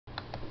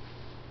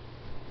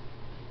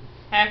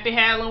Happy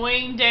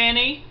Halloween,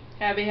 Danny.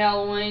 Happy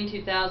Halloween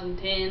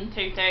 2010.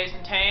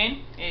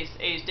 2010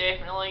 is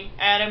definitely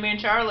Adam and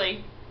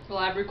Charlie.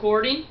 Live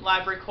recording.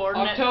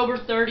 October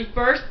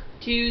 31st,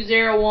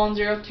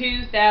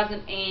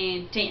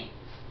 2010.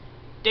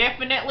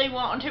 Definitely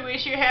wanting to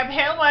wish you a happy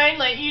Halloween.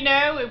 Let you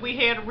know we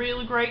had a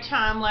really great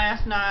time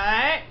last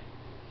night.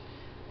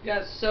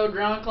 Got so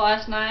drunk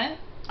last night.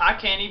 I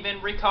can't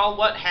even recall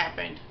what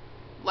happened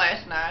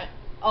last night.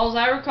 All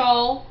I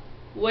recall,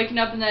 waking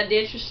up in that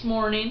ditch this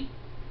morning.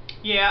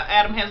 Yeah,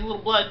 Adam has a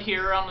little blood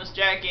here on his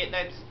jacket.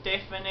 That's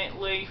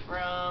definitely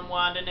from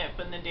winding up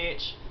in the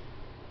ditch.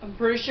 I'm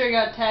pretty sure I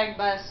got attacked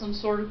by some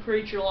sort of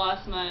creature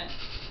last night.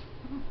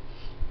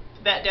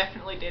 That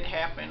definitely did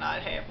happen. I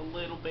have a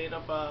little bit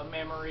of a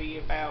memory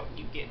about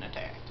you getting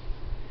attacked.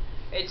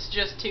 It's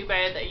just too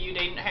bad that you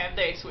didn't have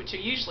this, which you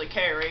usually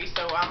carry,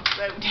 so I'm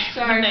so definitely...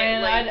 Sorry,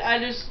 man.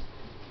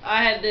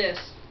 I had this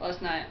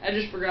last night. I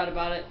just forgot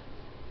about it,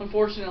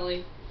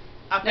 unfortunately.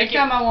 Next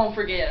time I won't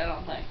forget, I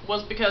don't think.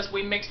 Was because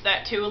we mixed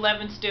that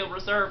 211 Steel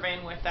Reserve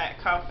in with that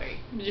coffee.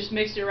 We just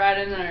mixed it right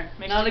in there.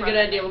 Not a good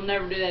idea. We'll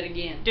never do that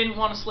again. Didn't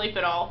want to sleep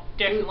at all.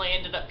 Definitely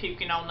ended up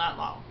puking all night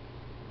long.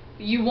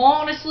 You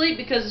want to sleep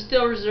because it's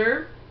Steel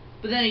Reserve,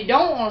 but then you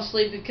don't want to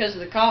sleep because of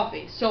the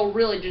coffee. So it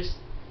really just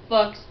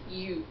fucks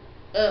you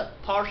up.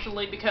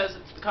 Partially because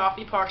it's the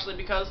coffee, partially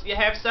because you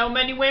have so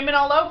many women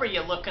all over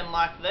you looking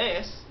like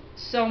this.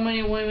 So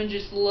many women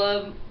just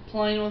love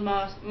playing with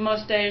my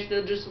mustache.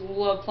 They just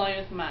love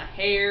playing with my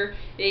hair.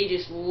 They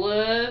just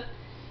love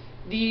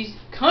these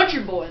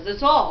country boys.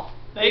 That's all.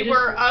 They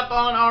were up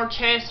on our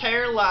chest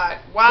hair like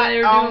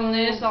white on doing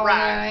this all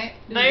night.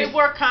 They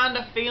were kind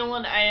of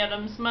feeling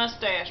Adam's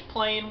mustache,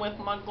 playing with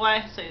my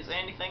glasses,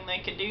 anything they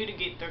could do to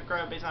get their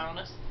grubbies on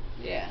us.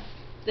 Yeah.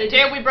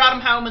 Until we brought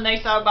them home and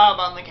they saw Bob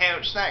on the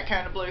couch, that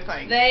kind of blue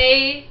thing.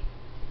 They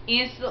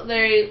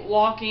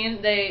walk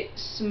in, they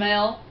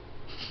smell,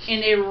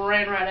 and they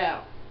ran right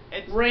out.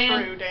 It's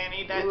true,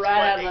 Danny. That's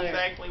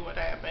exactly what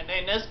happened.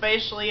 And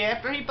especially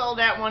after he pulled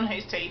out one of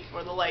his teeth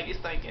for the ladies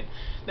thinking,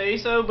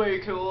 these so be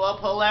cool, I'll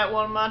pull out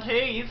one of my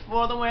teeth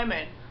for the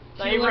women.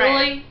 He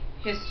literally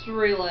has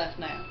 3 left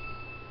now.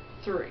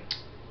 3.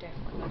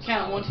 Definitely.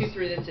 Count 1, 2,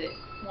 3, that's it.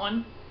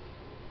 1,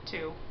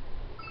 2.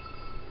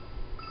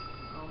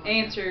 Oh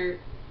answer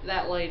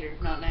that later,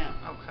 not now.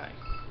 Okay.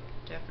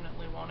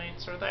 Definitely won't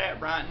answer that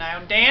right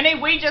now. Danny,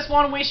 we just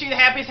want to wish you the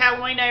happiest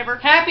Halloween ever.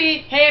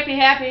 Happy Halloween.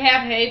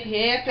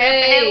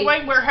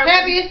 We're hoping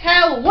happiest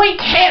Halloween.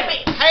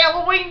 Happy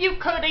Halloween. You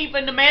couldn't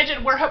even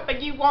imagine. We're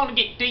hoping you want to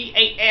get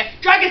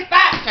D.A.F. Drug us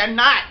back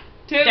tonight.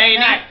 Danny,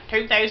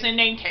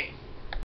 2018.